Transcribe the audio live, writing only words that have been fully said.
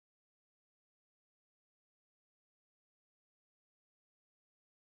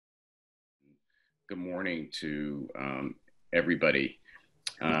Good morning to everybody.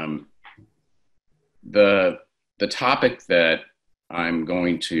 Um, the topic that I'm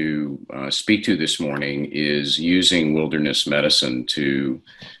going to speak to this morning is using wilderness medicine to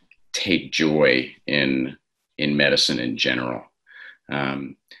take joy in medicine in general.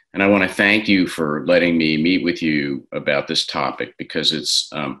 And I want to thank you for letting me meet with you about this topic because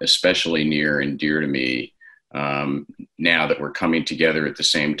it's especially near and dear to me now that we're coming together at the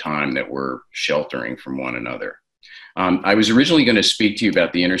same time that we're sheltering from one another. I was originally going to speak to you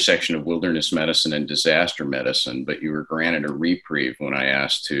about the intersection of wilderness medicine and disaster medicine, but you were granted a reprieve when I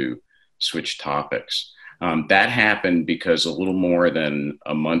asked to switch topics. That happened because a little more than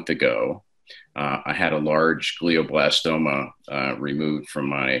a month ago, I had a large glioblastoma removed from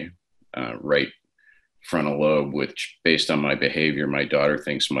my right frontal lobe, which, based on my behavior, my daughter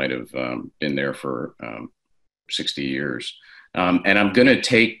thinks might have been there for 60 years. And I'm going to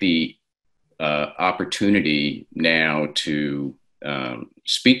take the opportunity now to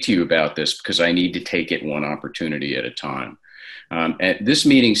speak to you about this because I need to take it one opportunity at a time. And this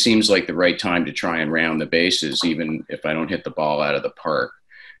meeting seems like the right time to try and round the bases, even if I don't hit the ball out of the park.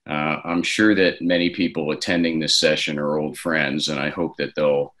 I'm sure that many people attending this session are old friends, and I hope that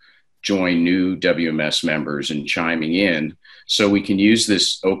they'll join new WMS members in chiming in so we can use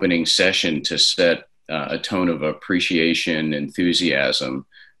this opening session to set a tone of appreciation, enthusiasm,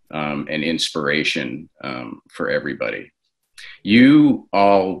 and inspiration for everybody. You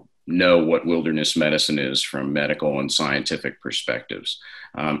all know what wilderness medicine is from medical and scientific perspectives.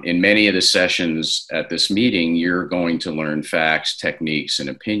 In many of the sessions at this meeting, you're going to learn facts, techniques, and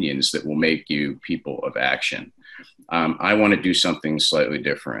opinions that will make you people of action. I want to do something slightly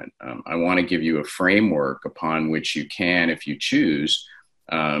different. I want to give you a framework upon which you can, if you choose,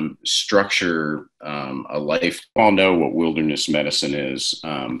 structure a life. You all know what wilderness medicine is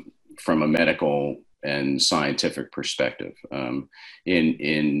from a medical and scientific perspective.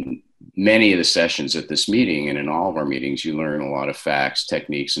 In many of the sessions at this meeting and in all of our meetings, you learn a lot of facts,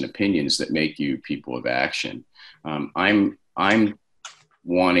 techniques, and opinions that make you people of action. I'm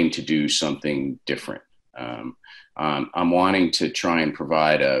wanting to do something different. I'm wanting to try and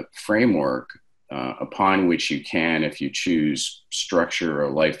provide a framework upon which you can, if you choose, structure a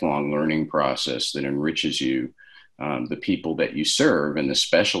lifelong learning process that enriches you, the people that you serve, and the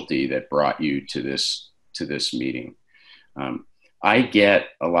specialty that brought you to this meeting. I get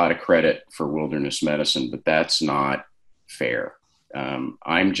a lot of credit for wilderness medicine, but that's not fair.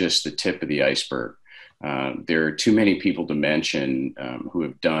 I'm just the tip of the iceberg. There are too many people to mention who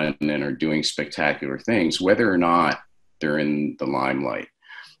have done and are doing spectacular things, whether or not they're in the limelight.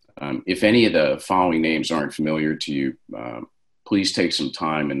 If any of the following names aren't familiar to you, please take some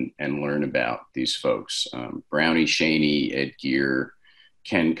time and learn about these folks. Brownie Shaney, Ed Geer,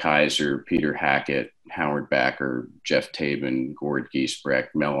 Ken Kaiser, Peter Hackett, Howard Backer, Jeff Tabin, Gord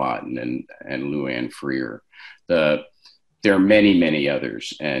Giesbrecht, Mel Otten, and Lou Ann Freer. There are many, many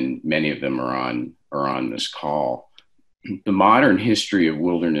others, and many of them are on this call. The modern history of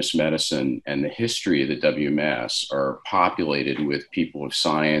wilderness medicine and the history of the WMS are populated with people of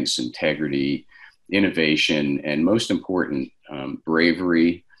science, integrity, innovation, and most important,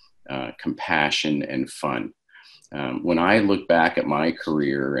 bravery, compassion, and fun. When I look back at my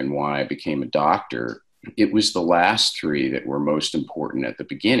career and why I became a doctor, it was the last three that were most important at the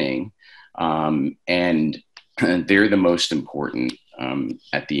beginning, and they're the most important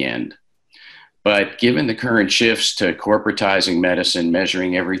at the end. But given the current shifts to corporatizing medicine,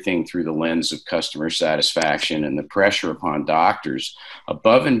 measuring everything through the lens of customer satisfaction, and the pressure upon doctors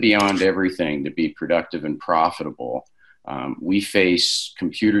above and beyond everything to be productive and profitable, we face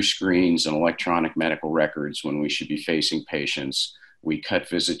computer screens and electronic medical records when we should be facing patients. We cut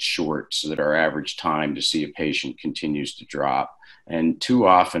visits short so that our average time to see a patient continues to drop. And too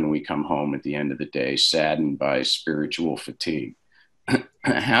often we come home at the end of the day saddened by spiritual fatigue.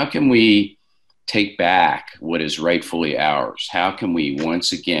 How can we take back what is rightfully ours? How can we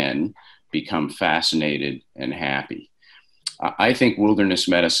once again become fascinated and happy? I think wilderness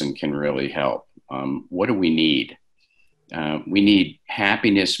medicine can really help. What do we need? We need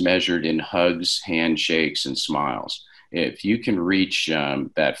happiness measured in hugs, handshakes, and smiles. If you can reach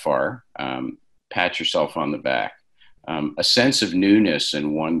that far, pat yourself on the back. A sense of newness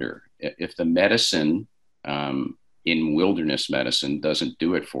and wonder. If the medicine in wilderness medicine doesn't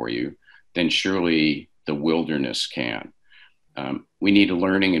do it for you, then surely the wilderness can. We need a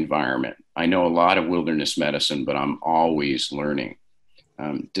learning environment. I know a lot of wilderness medicine, but I'm always learning.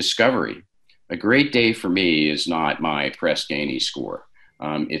 Discovery. A great day for me is not my Press-Ganey score.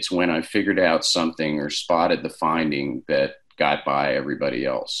 It's when I figured out something or spotted the finding that got by everybody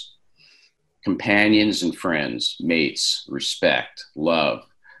else. companions and friends, mates, respect, love.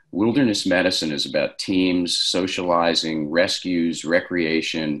 Wilderness medicine is about teams, socializing, rescues,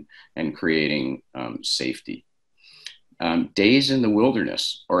 recreation, and creating safety. Days in the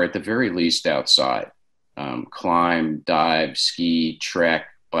wilderness, or at the very least outside. Climb, dive, ski, trek,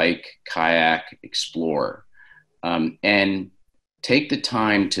 bike, kayak, explore. And take the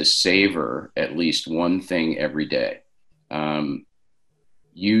time to savor at least one thing every day.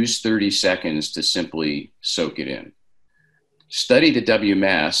 Use 30 seconds to simply soak it in. Study the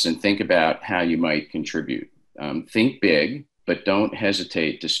WMS and think about how you might contribute. Think big, but don't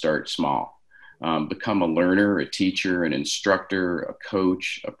hesitate to start small. Become a learner, a teacher, an instructor, a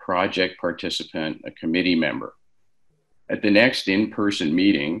coach, a project participant, a committee member. At the next in-person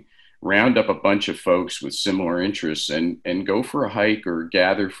meeting, round up a bunch of folks with similar interests and go for a hike or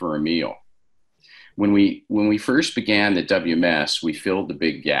gather for a meal. When we first began the WMS, we filled the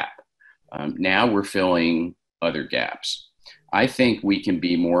big gap. Now we're filling other gaps. I think we can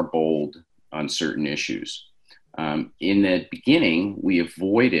be more bold on certain issues. In the beginning, we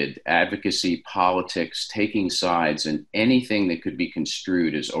avoided advocacy, politics, taking sides, and anything that could be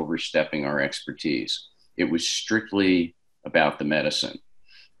construed as overstepping our expertise. It was strictly about the medicine.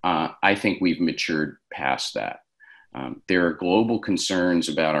 I think we've matured past that. There are global concerns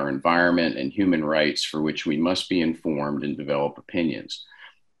about our environment and human rights for which we must be informed and develop opinions.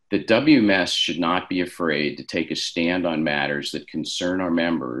 The WMS should not be afraid to take a stand on matters that concern our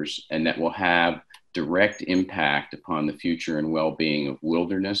members and that will have direct impact upon the future and well-being of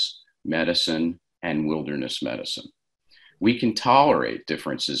wilderness medicine and wilderness medicine. We can tolerate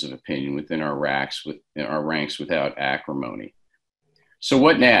differences of opinion within our ranks without acrimony. So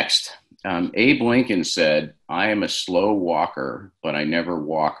what next? Abe Lincoln said, "I am a slow walker, but I never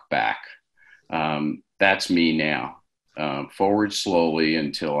walk back." That's me now. Forward slowly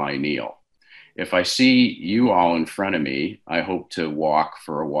until I kneel. If I see you all in front of me, I hope to walk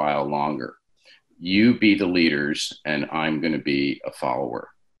for a while longer. You be the leaders, and I'm going to be a follower.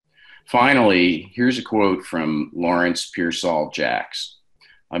 Finally, here's a quote from Lawrence Pearsall Jacks.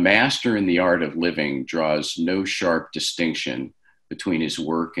 "A master in the art of living draws no sharp distinction between his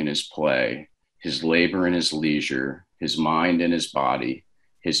work and his play, his labor and his leisure, his mind and his body,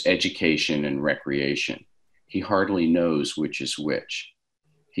 his education and recreation. He hardly knows which is which.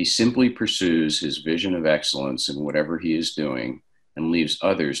 He simply pursues his vision of excellence in whatever he is doing and leaves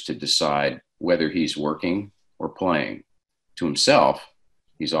others to decide whether he's working or playing. To himself,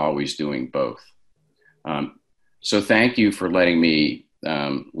 he's always doing both." So thank you for letting me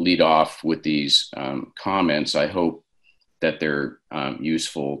lead off with these comments. I hope that they're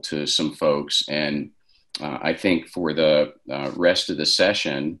useful to some folks. And I think for the rest of the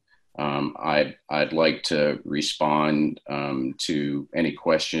session, I'd like to respond to any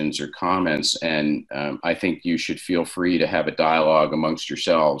questions or comments. And I think you should feel free to have a dialogue amongst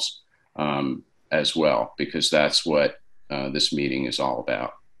yourselves as well, because that's what this meeting is all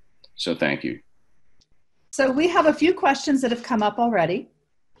about. So thank you. So we have a few questions that have come up already.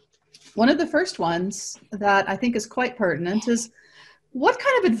 One of the first ones that I think is quite pertinent is, what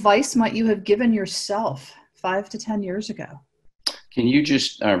kind of advice might you have given yourself 5 to 10 years ago? Can you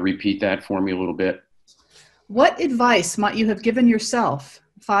just repeat that for me a little bit? What advice might you have given yourself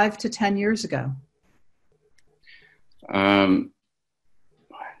 5 to 10 years ago? 5 to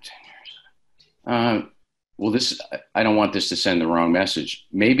 10 years. Well, I don't want this to send the wrong message.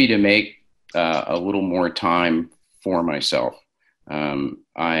 Maybe to make a little more time for myself.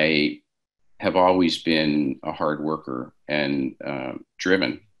 I have always been a hard worker and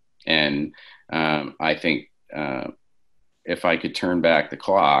driven. And I think if I could turn back the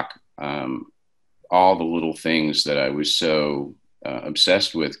clock, all the little things that I was so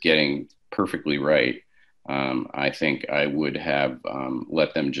obsessed with getting perfectly right, I think I would have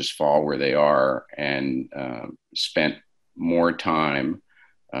let them just fall where they are and spent more time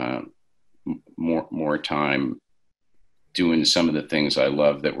doing some of the things I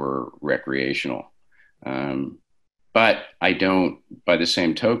love that were recreational. But I don't, by the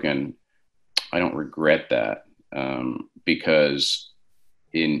same token, I don't regret that because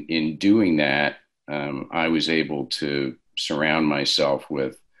in doing that, I was able to surround myself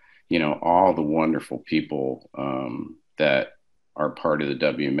with, all the wonderful people that are part of the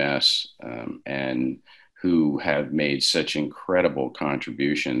WMS and who have made such incredible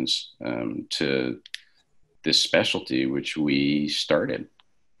contributions to this specialty, which we started.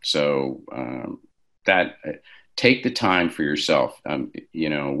 So that take the time for yourself.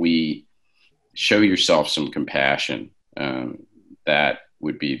 We show yourself some compassion. That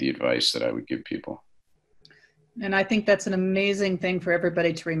would be the advice that I would give people. And I think that's an amazing thing for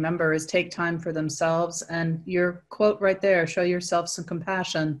everybody to remember is take time for themselves. And your quote right there, show yourself some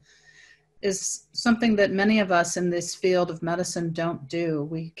compassion, is something that many of us in this field of medicine don't do.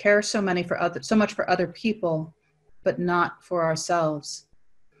 We care so much for other people, but not for ourselves.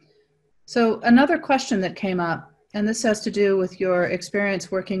 So another question that came up, and this has to do with your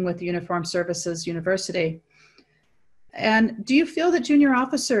experience working with the Uniformed Services University. And do you feel that junior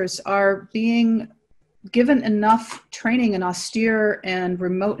officers are being given enough training in austere and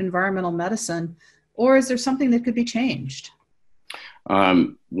remote environmental medicine, or is there something that could be changed?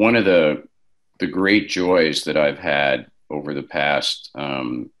 One of the great joys that I've had over the past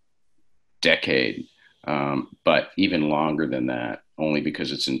decade, but even longer than that, only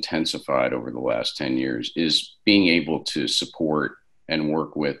because it's intensified over the last 10 years, is being able to support and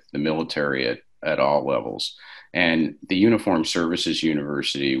work with the military at all levels. And the Uniformed Services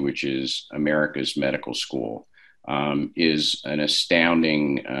University, which is America's medical school, is an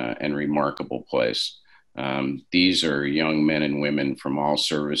astounding and remarkable place. These are young men and women from all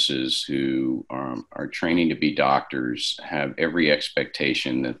services who are training to be doctors, have every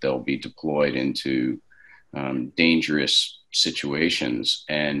expectation that they'll be deployed into dangerous situations.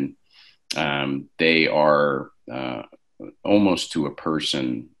 And they are almost to a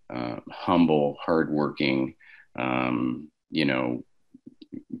person, humble, hardworking, you know,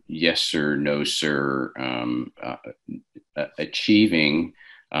 yes, sir, no, sir, achieving,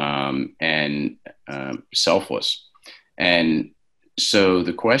 and selfless. And so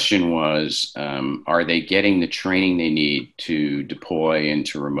the question was, are they getting the training they need to deploy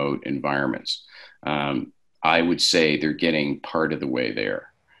into remote environments? I would say they're getting part of the way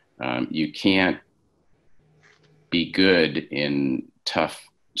there. You can't be good in tough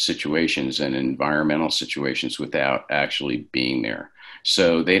situations and environmental situations without actually being there.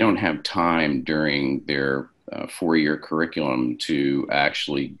 So they don't have time during their 4-year curriculum to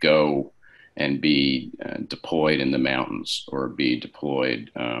actually go and be deployed in the mountains or be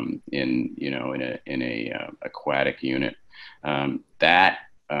deployed in a aquatic unit. That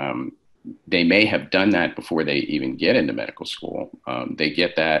they may have done that before they even get into medical school. They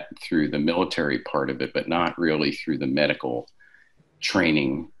get that through the military part of it, but not really through the medical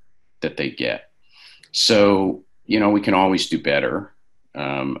training that they get. So, we can always do better.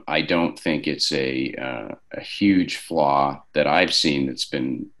 I don't think it's a huge flaw that I've seen that's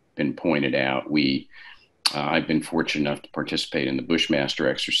been pointed out. I've been fortunate enough to participate in the Bushmaster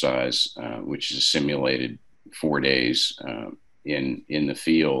exercise, which is a simulated 4 days in the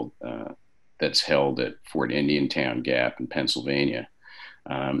field that's held at Fort Indiantown Gap in Pennsylvania,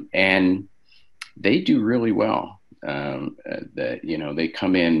 and they do really well. They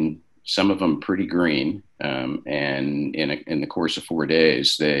come in, some of them pretty green, and in the course of 4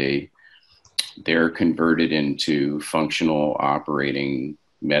 days, they're converted into functional operating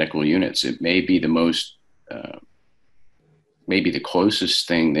medical units. It may be maybe the closest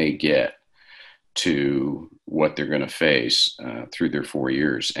thing they get to what they're going to face through their 4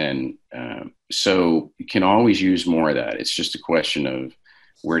 years. And so you can always use more of that. It's just a question of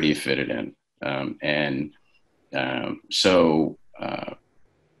where do you fit it in?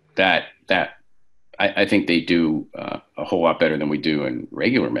 I think they do a whole lot better than we do in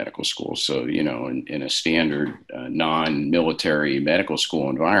regular medical school. So, in a standard non-military medical school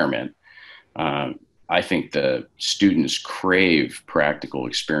environment, I think the students crave practical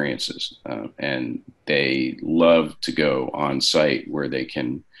experiences, and they love to go on site where they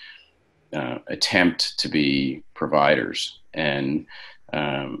can attempt to be providers. And,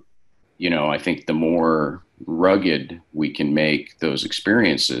 I think the more rugged we can make those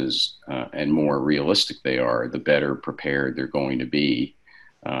experiences and more realistic they are, the better prepared they're going to be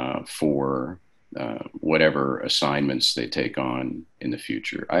for whatever assignments they take on in the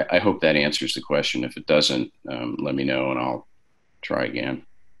future. I hope that answers the question. If it doesn't, let me know and I'll try again.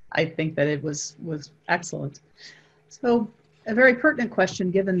 I think that it was excellent. So a very pertinent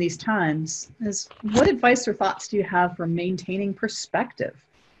question given these times is, what advice or thoughts do you have for maintaining perspective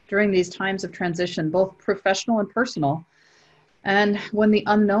during these times of transition, both professional and personal, and when the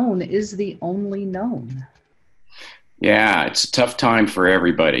unknown is the only known? Yeah, it's a tough time for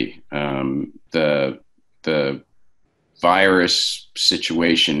everybody. The virus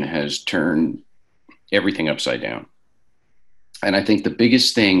situation has turned everything upside down, and I think the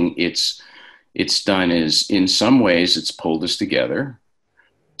biggest thing it's done is, in some ways, it's pulled us together,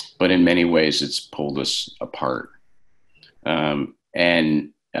 but in many ways, it's pulled us apart. And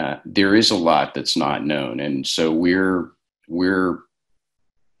there is a lot that's not known, and so we're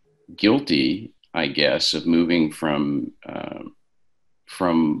guilty, I guess, of moving from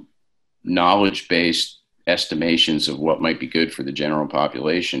knowledge-based estimations of what might be good for the general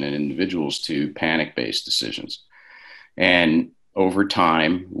population and individuals to panic-based decisions. And over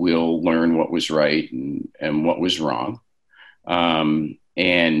time, we'll learn what was right and what was wrong.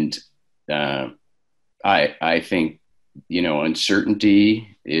 And I think,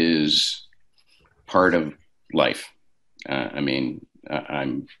 uncertainty is part of life.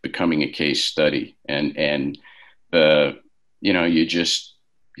 I'm becoming a case study, and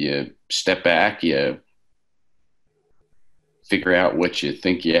you step back, you figure out what you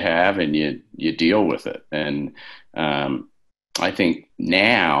think you have, and you deal with it. And I think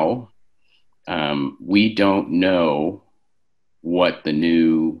now we don't know what the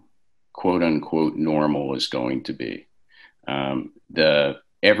new quote unquote normal is going to be.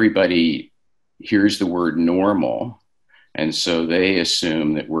 Everybody hears the word normal, and so they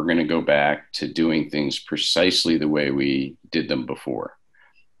assume that we're going to go back to doing things precisely the way we did them before.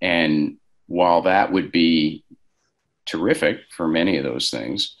 And while that would be terrific for many of those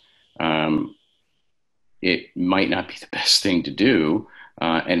things, it might not be the best thing to do,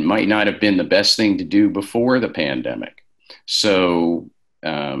 and might not have been the best thing to do before the pandemic. So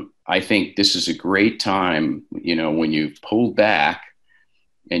I think this is a great time, when you've pulled back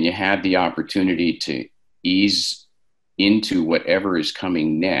and you have the opportunity to ease into whatever is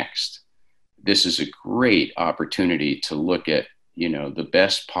coming next. This is a great opportunity to look at, the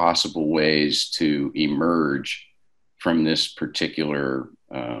best possible ways to emerge from this particular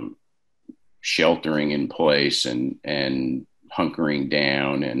sheltering in place and hunkering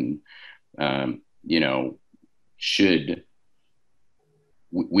down. And,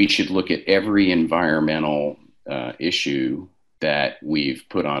 we should look at every environmental issue that we've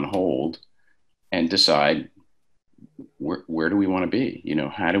put on hold and decide where do we want to be?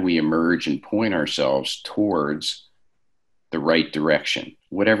 How do we emerge and point ourselves towards the right direction,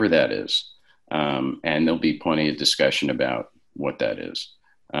 whatever that is. And there'll be plenty of discussion about what that is.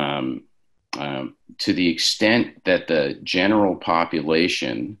 To the extent that the general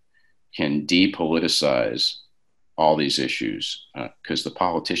population can depoliticize all these issues, because the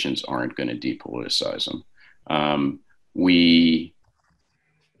politicians aren't going to depoliticize them, we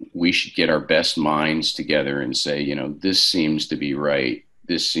should get our best minds together and say, this seems to be right,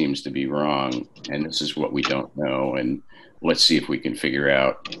 this seems to be wrong, and this is what we don't know, and let's see if we can figure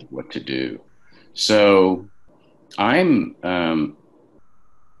out what to do. So I'm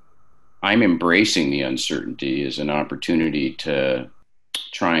embracing the uncertainty as an opportunity to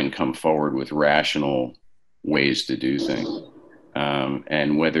try and come forward with rational ways to do things.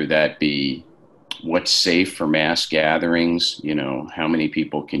 And whether that be what's safe for mass gatherings, how many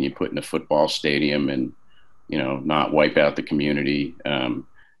people can you put in a football stadium and, not wipe out the community?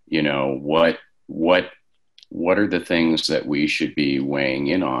 What are the things that we should be weighing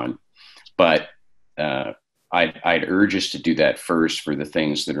in on? But I'd urge us to do that first for the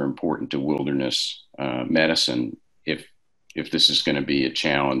things that are important to wilderness medicine, if this is going to be a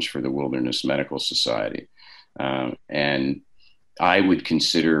challenge for the Wilderness Medical Society. And I would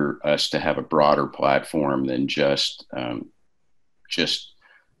consider us to have a broader platform than just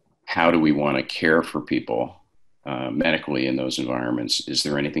how do we want to care for people medically in those environments? Is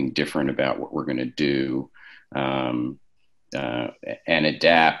there anything different about what we're going to do, and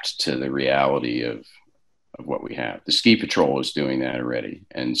adapt to the reality of what we have? The ski patrol is doing that already,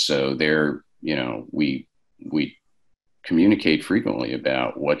 and so we communicate frequently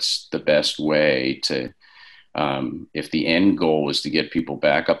about what's the best way to. If the end goal is to get people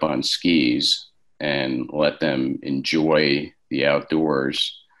back up on skis and let them enjoy the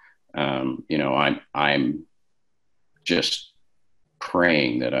outdoors, I'm just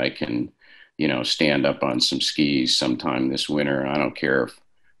praying that I can, stand up on some skis sometime this winter. I don't care if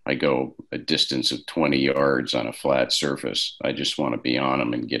I go a distance of 20 yards on a flat surface. I just want to be on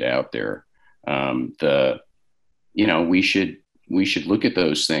them and get out there. We should look at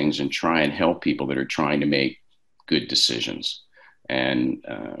those things and try and help people that are trying to make good decisions, and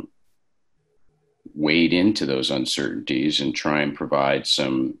wade into those uncertainties and try and provide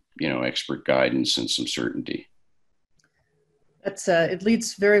some, expert guidance and some certainty. That's it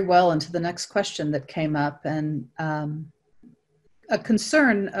leads very well into the next question that came up, and a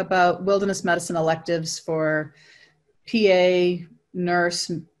concern about wilderness medicine electives for PA,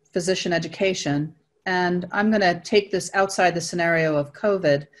 nurse, physician education. And I'm going to take this outside the scenario of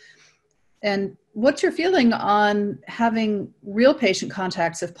COVID. And what's your feeling on having real patient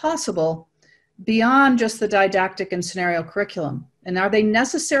contacts, if possible, beyond just the didactic and scenario curriculum? And are they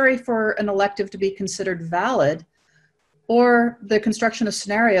necessary for an elective to be considered valid, or the construction of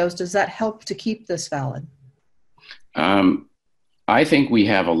scenarios, does that help to keep this valid? I think we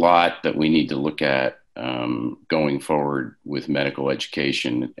have a lot that we need to look at going forward with medical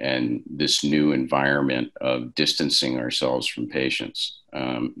education and this new environment of distancing ourselves from patients.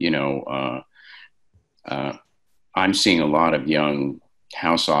 I'm seeing a lot of young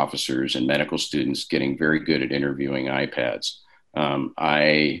house officers and medical students getting very good at interviewing iPads.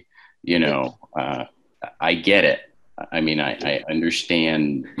 I, you know, I get it. I mean, I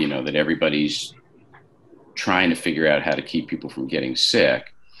understand, that everybody's trying to figure out how to keep people from getting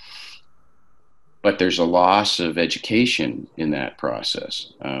sick, but there's a loss of education in that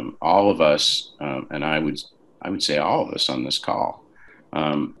process. All of us, and I would say all of us on this call,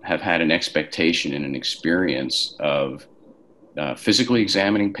 have had an expectation and an experience of physically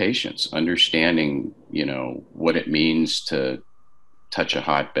examining patients, understanding, what it means to touch a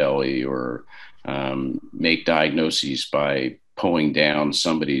hot belly or make diagnoses by pulling down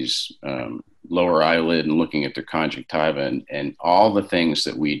somebody's lower eyelid and looking at their conjunctiva, and all the things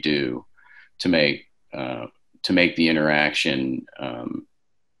that we do to make the interaction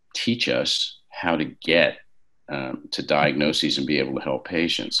teach us how to get to diagnoses and be able to help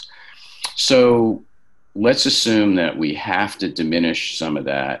patients. So let's assume that we have to diminish some of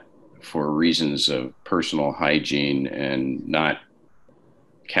that for reasons of personal hygiene and not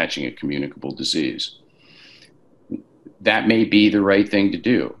catching a communicable disease. That may be the right thing to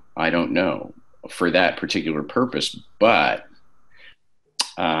do. I don't know for that particular purpose, but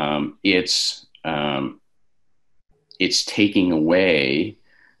it's taking away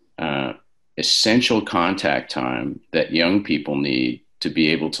essential contact time that young people need to be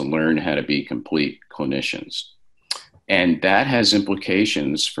able to learn how to be complete clinicians. And that has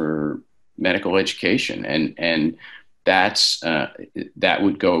implications for medical education. And that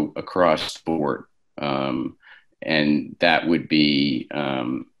would go across the board. And that would be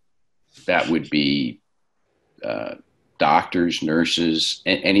doctors, nurses,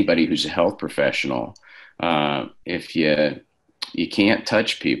 anybody who's a health professional. If you can't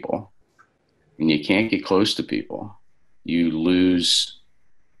touch people and you can't get close to people, you lose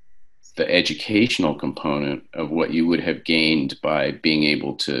the educational component of what you would have gained by being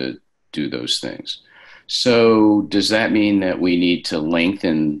able to do those things. So does that mean that we need to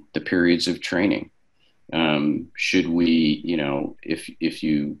lengthen the periods of training? Should we, if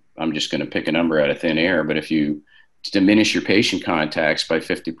you, I'm just going to pick a number out of thin air, but if you diminish your patient contacts by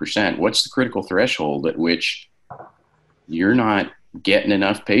 50%, what's the critical threshold at which you're not getting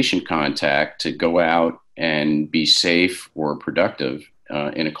enough patient contact to go out and be safe or productive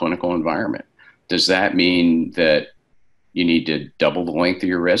in a clinical environment? Does that mean that you need to double the length of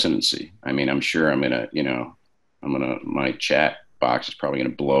your residency? I mean, I'm sure my chat box is probably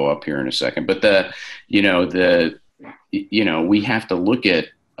going to blow up here in a second, but we have to look at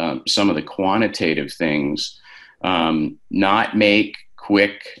some of the quantitative things, not make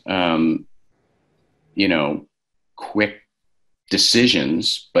quick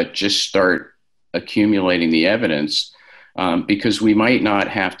decisions, but just start accumulating the evidence, because we might not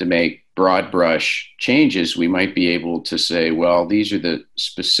have to make broad brush changes. We might be able to say, well, these are the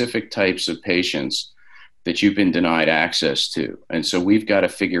specific types of patients that you've been denied access to. And so we've got to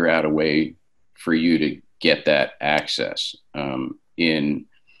figure out a way for you to get that access in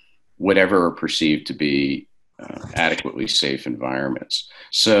whatever are perceived to be adequately safe environments.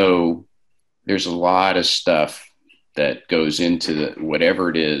 So there's a lot of stuff that goes into whatever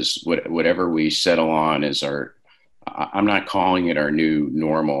it is, whatever we settle on as our, I'm not calling it our new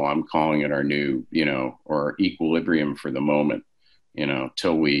normal. I'm calling it our new, or equilibrium for the moment,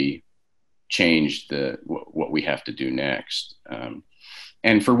 till we change what we have to do next.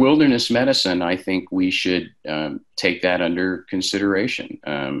 And for wilderness medicine, I think we should take that under consideration.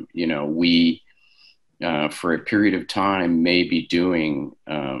 We, for a period of time, may be doing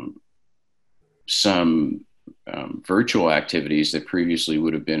some virtual activities that previously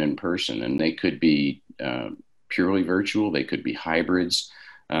would have been in person, and they could be purely virtual. They could be hybrids,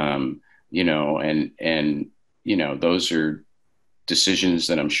 those are decisions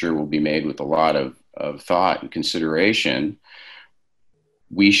that I'm sure will be made with a lot of thought and consideration.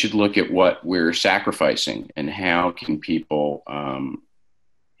 We should look at what we're sacrificing and how can people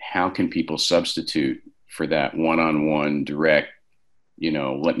substitute for that one-on-one direct,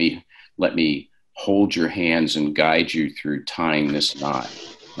 let me hold your hands and guide you through tying this knot.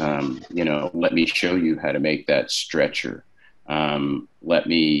 Let me show you how to make that stretcher. Let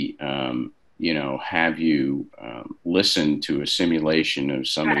me, have you listen to a simulation of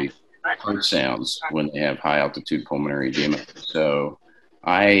somebody's heart sounds when they have high altitude pulmonary edema. So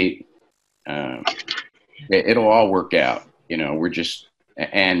it'll all work out.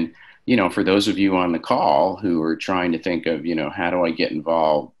 For those of you on the call who are trying to think of, how do I get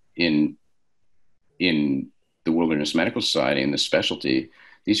involved in in the Wilderness Medical Society and the specialty,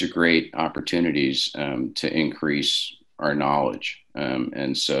 these are great opportunities to increase our knowledge.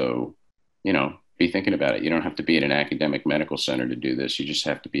 And so, be thinking about it. You don't have to be at an academic medical center to do this. You just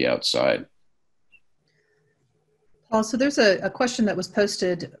have to be outside. Paul, so there's a question that was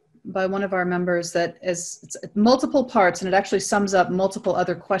posted by one of our members that it's multiple parts, and it actually sums up multiple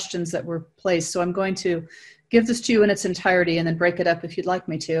other questions that were placed. So I'm going to give this to you in its entirety and then break it up if you'd like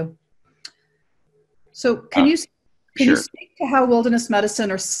me to. So can you speak to how wilderness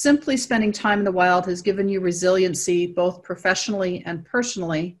medicine or simply spending time in the wild has given you resiliency, both professionally and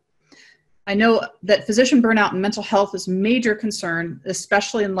personally? I know that physician burnout and mental health is a major concern,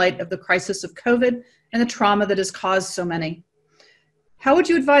 especially in light of the crisis of COVID and the trauma that has caused so many. How would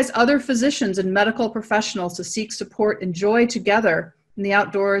you advise other physicians and medical professionals to seek support and joy together in the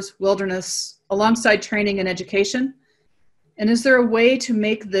outdoors, wilderness, alongside training and education? And is there a way to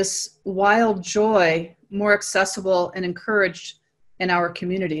make this wild joy more accessible and encouraged in our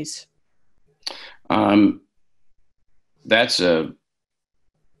communities? That's a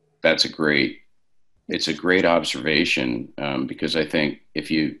great observation, because I think if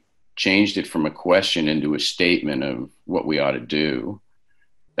you changed it from a question into a statement of what we ought to do,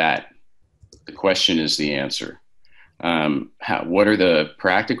 that the question is the answer. What are the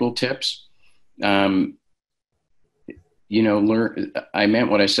practical tips? I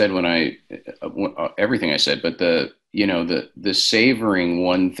meant what I said when everything I said, but the savoring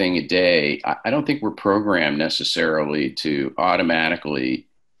one thing a day, I don't think we're programmed necessarily to automatically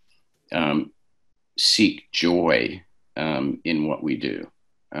seek joy in what we do.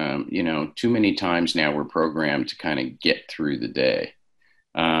 Too many times now we're programmed to kind of get through the day.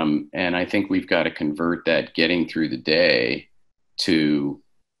 And I think we've got to convert that getting through the day to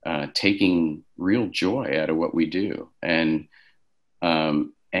taking real joy out of what we do, and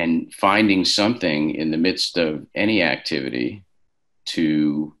finding something in the midst of any activity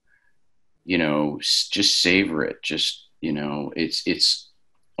to, just savor it. Just, it's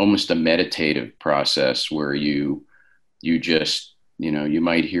almost a meditative process where you just, you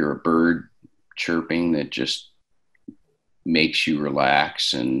might hear a bird chirping that just makes you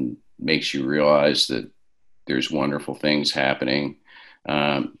relax and makes you realize that there's wonderful things happening.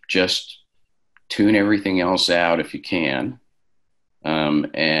 Just tune everything else out if you can,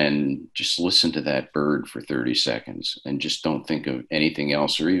 and just listen to that bird for 30 seconds and just don't think of anything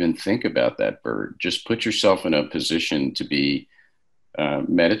else or even think about that bird. Just put yourself in a position to be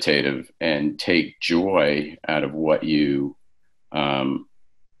meditative and take joy out of what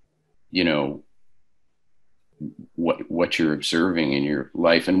what you're observing in your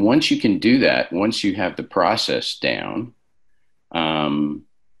life. And once you can do that, once you have the process down,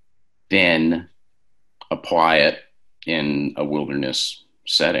 then apply it in a wilderness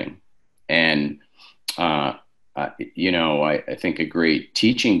setting. And, I think a great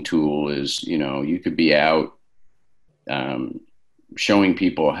teaching tool is, you could be out showing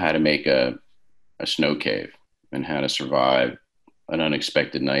people how to make a snow cave and how to survive an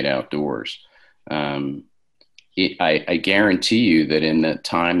unexpected night outdoors. I guarantee you that in the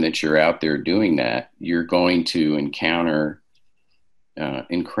time that you're out there doing that, you're going to encounter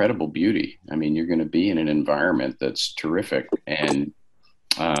incredible beauty. I mean, you're going to be in an environment that's terrific. And,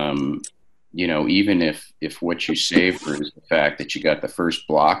 even if what you savor is the fact that you got the first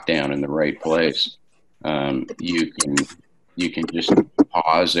block down in the right place, you can just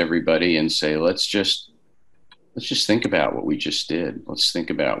pause everybody and say, let's just think about what we just did. Let's think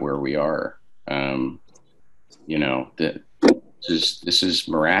about where we are. That this is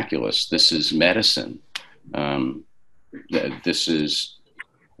miraculous. This is medicine. This is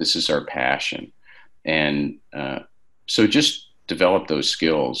our passion. And so just develop those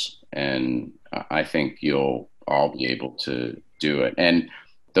skills, and I think you'll all be able to do it. And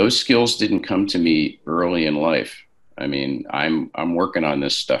those skills didn't come to me early in life. I mean, I'm working on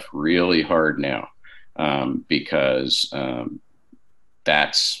this stuff really hard now, because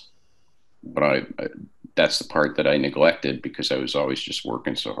that's the part that I neglected because I was always just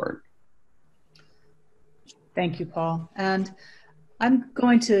working so hard. Thank you, Paul. And I'm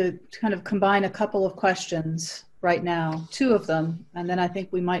going to kind of combine a couple of questions right now, two of them, and then I think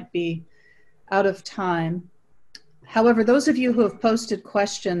we might be out of time. However, those of you who have posted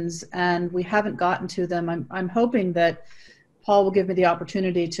questions and we haven't gotten to them, I'm hoping that Paul will give me the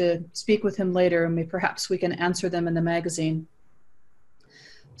opportunity to speak with him later, and perhaps we can answer them in the magazine.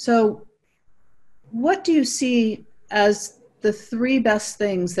 So what do you see as the three best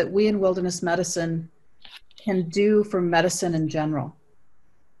things that we in wilderness medicine can do for medicine in general?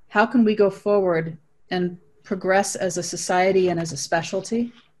 How can we go forward and progress as a society and as a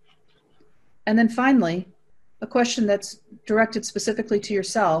specialty? And then finally, a question that's directed specifically to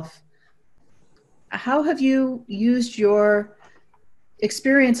yourself. How have you used your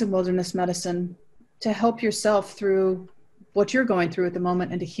experience in wilderness medicine to help yourself through what you're going through at the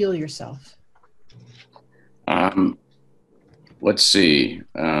moment and to heal yourself? Um, let's see.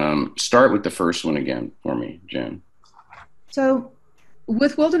 Start with the first one again for me, Jen. So,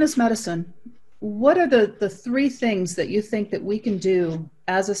 with wilderness medicine, what are the three things that you think that we can do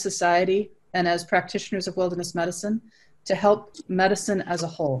as a society and as practitioners of wilderness medicine to help medicine as a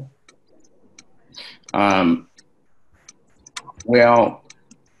whole? Um, well,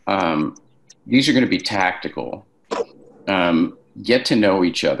 um, these are going to be tactical. Get to know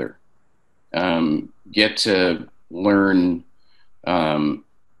each other. Get to learn um,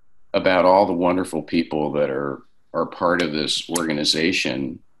 about all the wonderful people that are part of this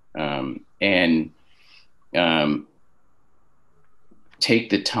organization, and um, take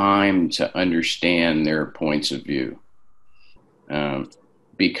the time to understand their points of view, um,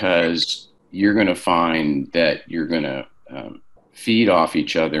 because you're going to find that you're going to feed off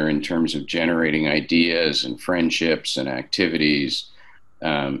each other in terms of generating ideas and friendships and activities.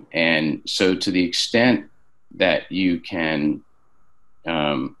 And so, to the extent that you can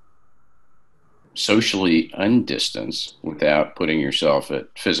um, socially undistance without putting yourself at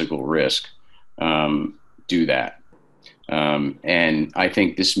physical risk, do that. And I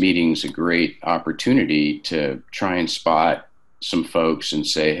think this meeting's a great opportunity to try and spot some folks and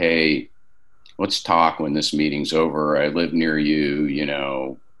say, hey, let's talk when this meeting's over. I live near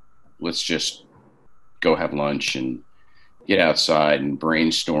you, let's just go have lunch and get outside and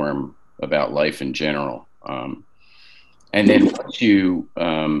brainstorm about life in general. And then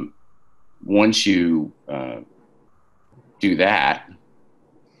once you do that,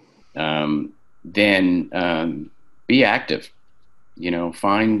 then be active.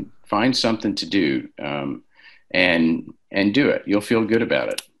 Find something to do, and do it. You'll feel good about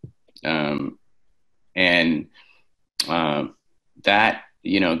it. And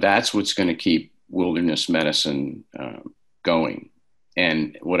that's what's going to keep wilderness medicine going.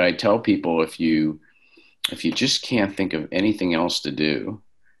 And what I tell people, if you just can't think of anything else to do,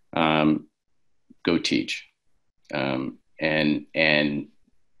 go teach, and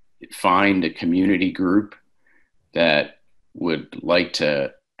find a community group that would like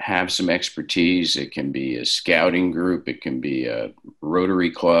to have some expertise. It can be a scouting group, it can be a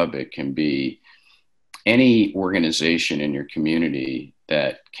Rotary Club, it can be any organization in your community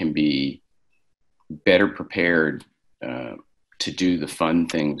that can be better prepared to do the fun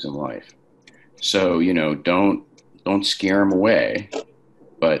things in life. So, don't scare them away,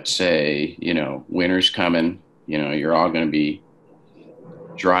 but say, winter's coming, you're all going to be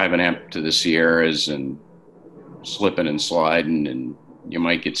driving up to the Sierras and slipping and sliding, and you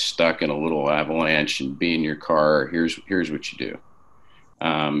might get stuck in a little avalanche and be in your car. Here's what you do.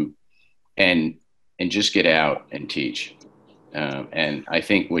 And just get out and teach. And I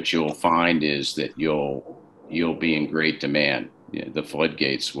think what you'll find is that you'll be in great demand. The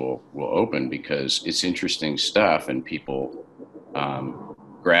floodgates will open because it's interesting stuff, and people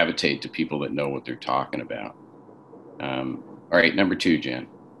gravitate to people that know what they're talking about. All right, number 2, Jen.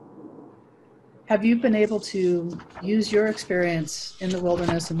 Have you been able to use your experience in the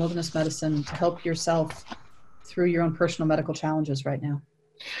wilderness and wilderness medicine to help yourself through your own personal medical challenges right now?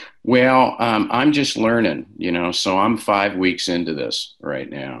 Well, I'm just learning, so I'm 5 weeks into this right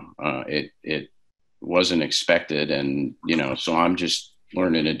now. It wasn't expected, and so I'm just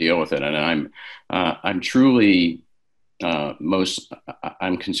learning to deal with it. And I'm truly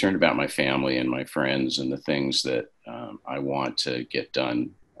I'm concerned about my family and my friends and the things that I want to get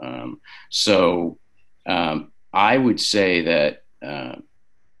done. So I would say that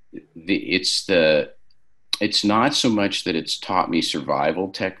it's not so much that it's taught me survival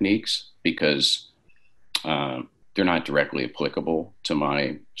techniques, because they're not directly applicable to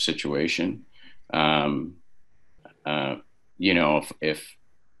my situation. Um,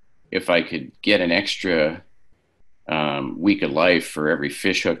 if I could get an extra week of life for every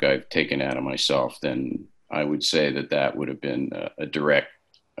fish hook I've taken out of myself, then I would say that would have been a direct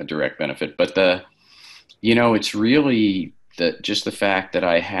benefit. But it's really just the fact that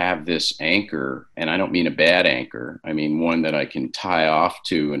I have this anchor, and I don't mean a bad anchor. I mean one that I can tie off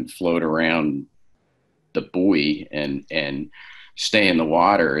to and float around the buoy and stay in the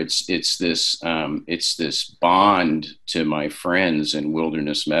water. It's this bond to my friends in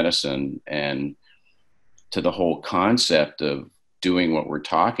wilderness medicine and to the whole concept of doing what we're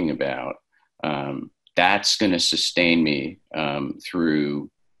talking about. That's going to sustain me through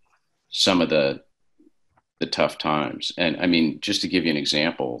some of the the tough times. And I mean, just to give you an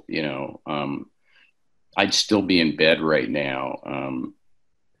example, I'd still be in bed right now,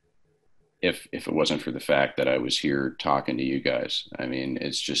 if it wasn't for the fact that I was here talking to you guys. I mean,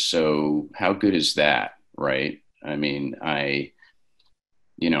 it's just so, how good is that, right? I mean, I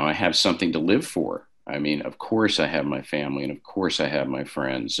have something to live for. I mean, of course I have my family, and of course I have my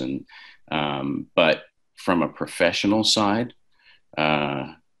friends, and but from a professional side,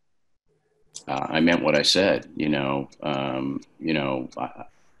 uh, I meant what I said.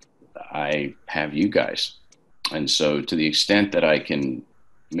 I have you guys, and so to the extent that I can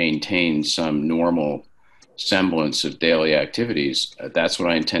maintain some normal semblance of daily activities, that's what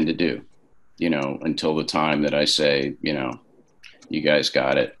I intend to do. Until the time that I say, you guys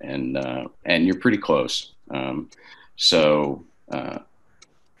got it, and you're pretty close. So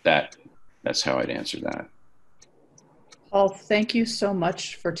that that's how I'd answer that. Paul, thank you so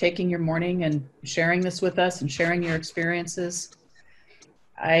much for taking your morning and sharing this with us and sharing your experiences.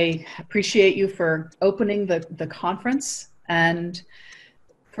 I appreciate you for opening the conference and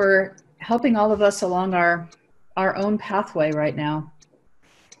for helping all of us along our own pathway right now.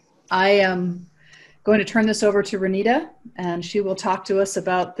 I am going to turn this over to Renita, and she will talk to us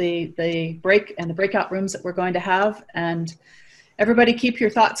about the break and the breakout rooms that we're going to have. And everybody keep your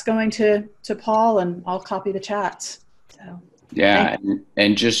thoughts going to Paul, and I'll copy the chats. So, Yeah,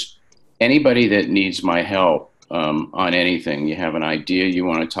 and just anybody that needs my help on anything, you have an idea you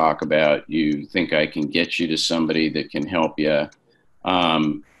want to talk about, you think I can get you to somebody that can help you.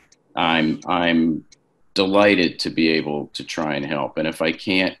 Um, I'm delighted to be able to try and help. And if I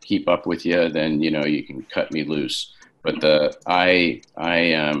can't keep up with you, then you can cut me loose. But I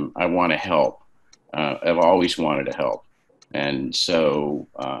want to help. I've always wanted to help, and so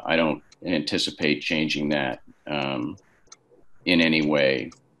I don't anticipate changing that in any way,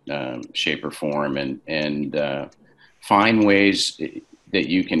 shape, or form. And find ways that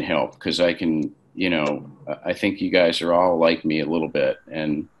you can help, because I can. I think you guys are all like me a little bit,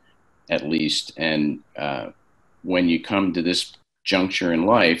 and at least. And when you come to this juncture in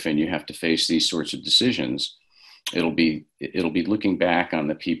life and you have to face these sorts of decisions, it'll be looking back on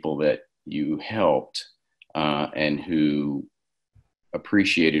the people that you helped, and who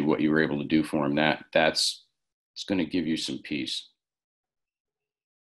appreciated what you were able to do for them. That's it's going to give you some peace.